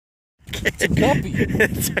It's a guppy.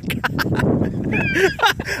 It's a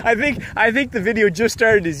I think the video just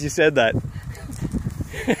started as you said that.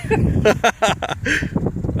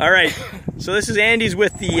 All right, so this is Andy's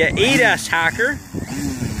with the 8S Hacker,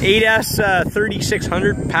 8S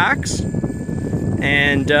 3600 packs,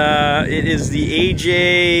 and it is the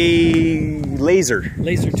AJ Lazer.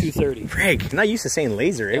 Lazer 230. Frank, I'm not used to saying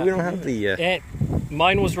laser. Eh? Yeah. We don't have the.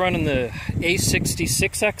 Mine was running the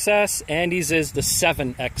A66XS. Andy's is the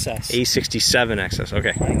 7XS. A67XS.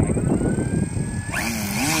 Okay.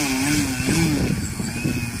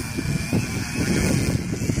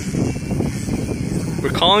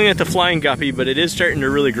 We're calling it the flying guppy, but it is starting to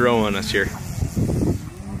really grow on us here.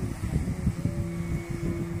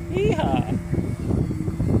 Yeehaw.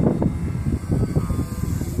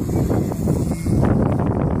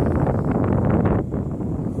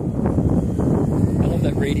 I love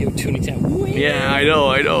that radio tuning sound. Yeah, I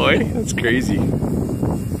know, eh? That's crazy.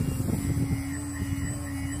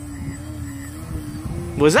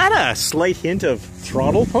 Was that a slight hint of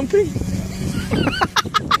throttle pumping?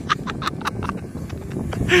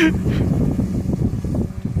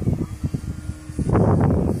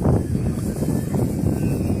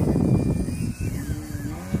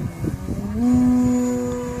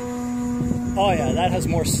 Oh yeah, that has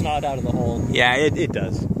more snot out of the hole. Yeah, it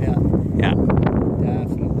does. Yeah. Yeah.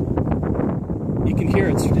 Definitely. You can hear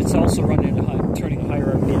it's also running into turning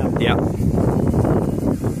higher RPM. Yeah.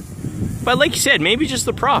 But like you said, maybe just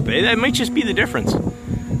the prop. That might just be the difference.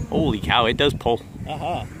 Holy cow, it does pull.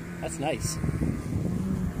 Aha, that's nice.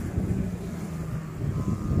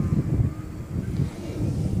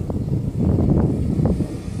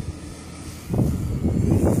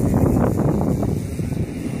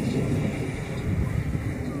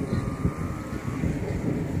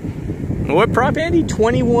 What prop, Andy?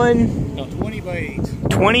 21? No, 20 by 8.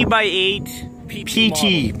 20 by 8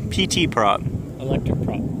 PT prop. Electric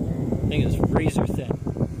prop. Thing is razor thin.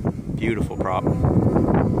 Beautiful prop. It's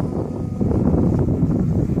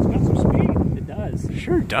got some speed. It does.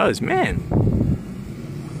 Sure does, man.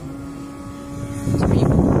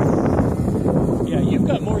 Yeah, you've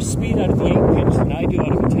got more speed out of the 8 pitch than I do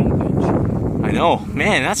out of a 10 pitch. I know.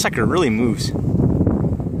 Man, that sucker really moves.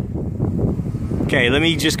 Okay, let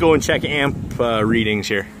me just go and check amp readings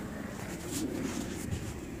here.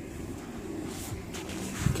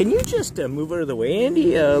 Can you just move out of the way,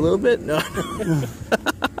 Andy, a little bit? No.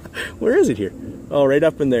 Where is it here? Oh, right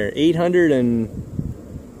up in there.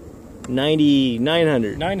 890,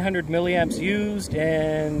 900. 900 milliamps used,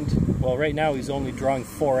 and, well, right now he's only drawing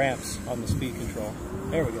 4 amps on the speed control.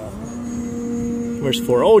 There we go. Where's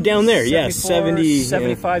 4? Oh, down there. Yes, 70.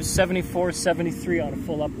 75, yeah. 74, 73 on a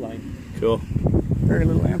full upline. Cool. Very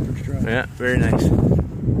little amperage drop. Yeah, very nice.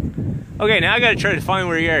 Okay, now I gotta try to find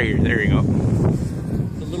where you are here. There you go.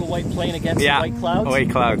 The little white plane against the white clouds? White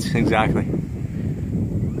clouds, exactly.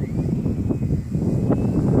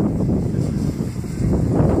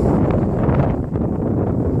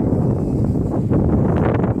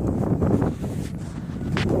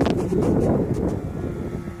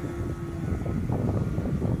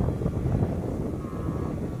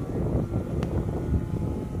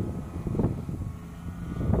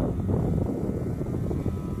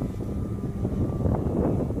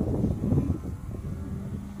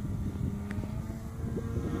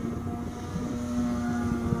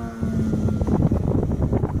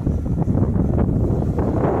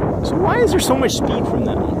 So why is there so much speed from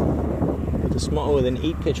that with a small, with an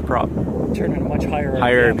 8-pitch prop? Turning much higher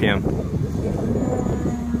RPM.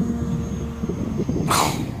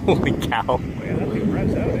 Holy cow! Yeah, that thing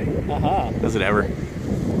revs out, eh? Aha. Does it ever?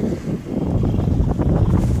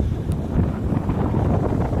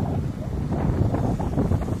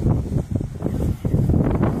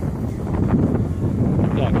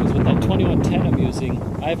 Yeah, because with that 2110 I'm using,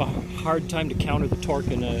 I have a hard time to counter the torque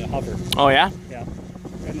in a hover. Oh yeah? Yeah.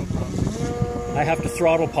 I have to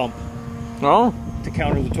throttle pump. Oh? To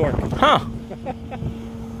counter the torque. Huh.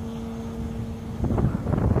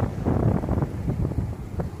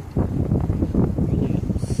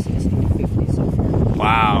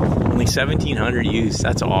 Wow. Only 1,700 used.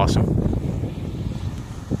 That's awesome.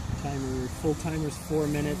 Timer, full timer's 4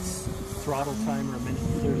 minutes. Throttle timer,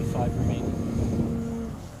 1:35 remaining.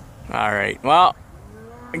 Alright. Well,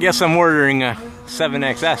 I guess I'm ordering a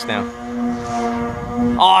 7XS now.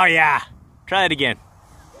 Oh yeah. Try that again.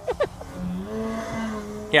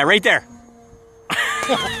 Yeah, right there.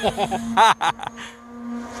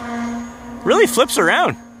 Really flips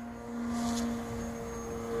around.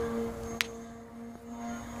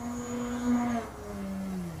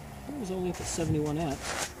 It was only at the 71 amp.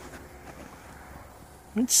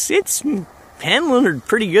 It's handling her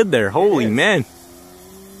pretty good there. Holy man.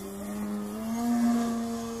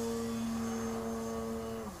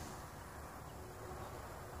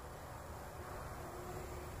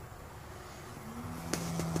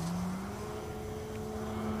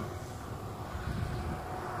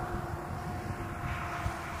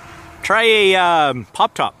 Try a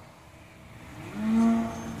pop top.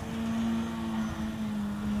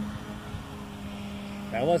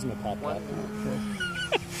 That wasn't a pop top.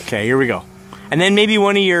 Okay, here we go. And then maybe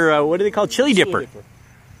one of your, what do they call, chili dipper.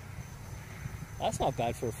 That's not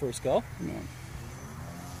bad for a first go. No.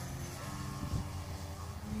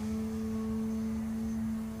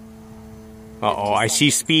 Uh-oh, I see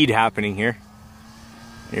speed happening here.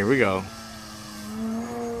 Here we go.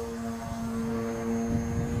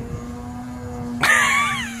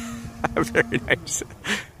 Very nice.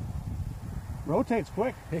 Rotates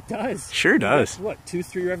quick. It does. Sure does. What,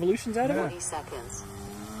 2-3 revolutions out of it? 40 seconds.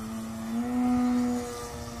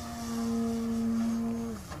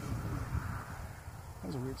 That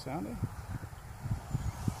was a weird sound, eh?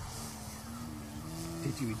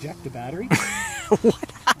 Did you eject the battery?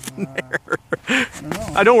 What happened there? I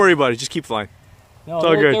don't know. Don't worry about it. Just keep flying. No, It's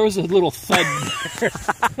all good. There was a little thud there.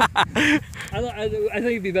 I think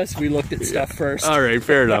it'd be best if we looked at stuff first. All right,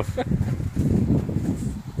 fair enough.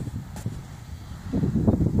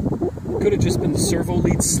 Could have just been the servo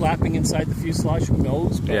lead slapping inside the fuselage, who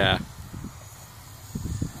knows? But Yeah.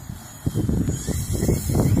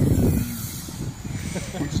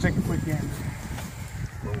 We'll just take a quick gander.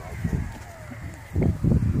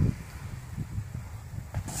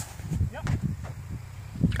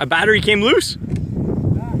 A battery came loose? Oh,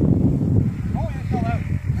 yeah, it fell out.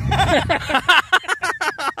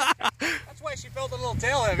 That's why she felt a little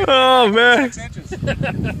tail heavy. Oh, man. 6 inches.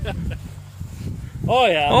 Oh,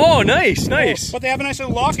 yeah. Oh, nice, nice. But they have a nice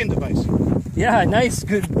little lock-in device. Yeah, nice.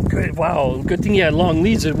 Good. Wow. Good thing you had long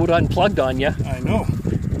leads. It would have unplugged on you. I know.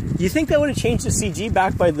 Do you think that would have changed the CG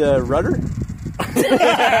back by the rudder?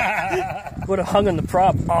 Would have hung on the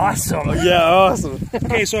prop. Awesome. Yeah, awesome.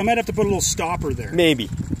 Okay, so I might have to put a little stopper there. Maybe.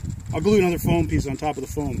 I'll glue another foam piece on top of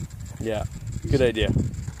the foam. Yeah, good idea.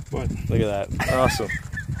 But Look at that. Awesome.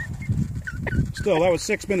 still, that was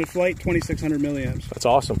 6-minute flight, 2,600 milliamps. That's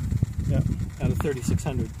awesome. Yeah. Out of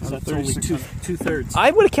 3,600. Out of That's only 3,600. two-thirds.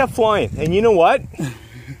 I would have kept flying, and you know what?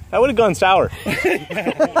 That would have gone sour.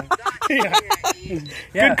 Yeah,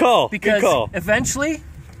 Good call. Because Good call. eventually,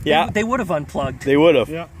 Yeah, they would have unplugged. they would have.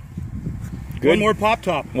 Yeah. Good. One more pop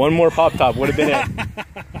top. One more pop top would have been it.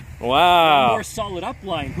 Wow. More solid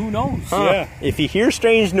upline. Who knows? Huh. Yeah. If you hear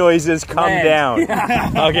strange noises, come Land.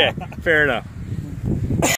 down. Okay, fair enough.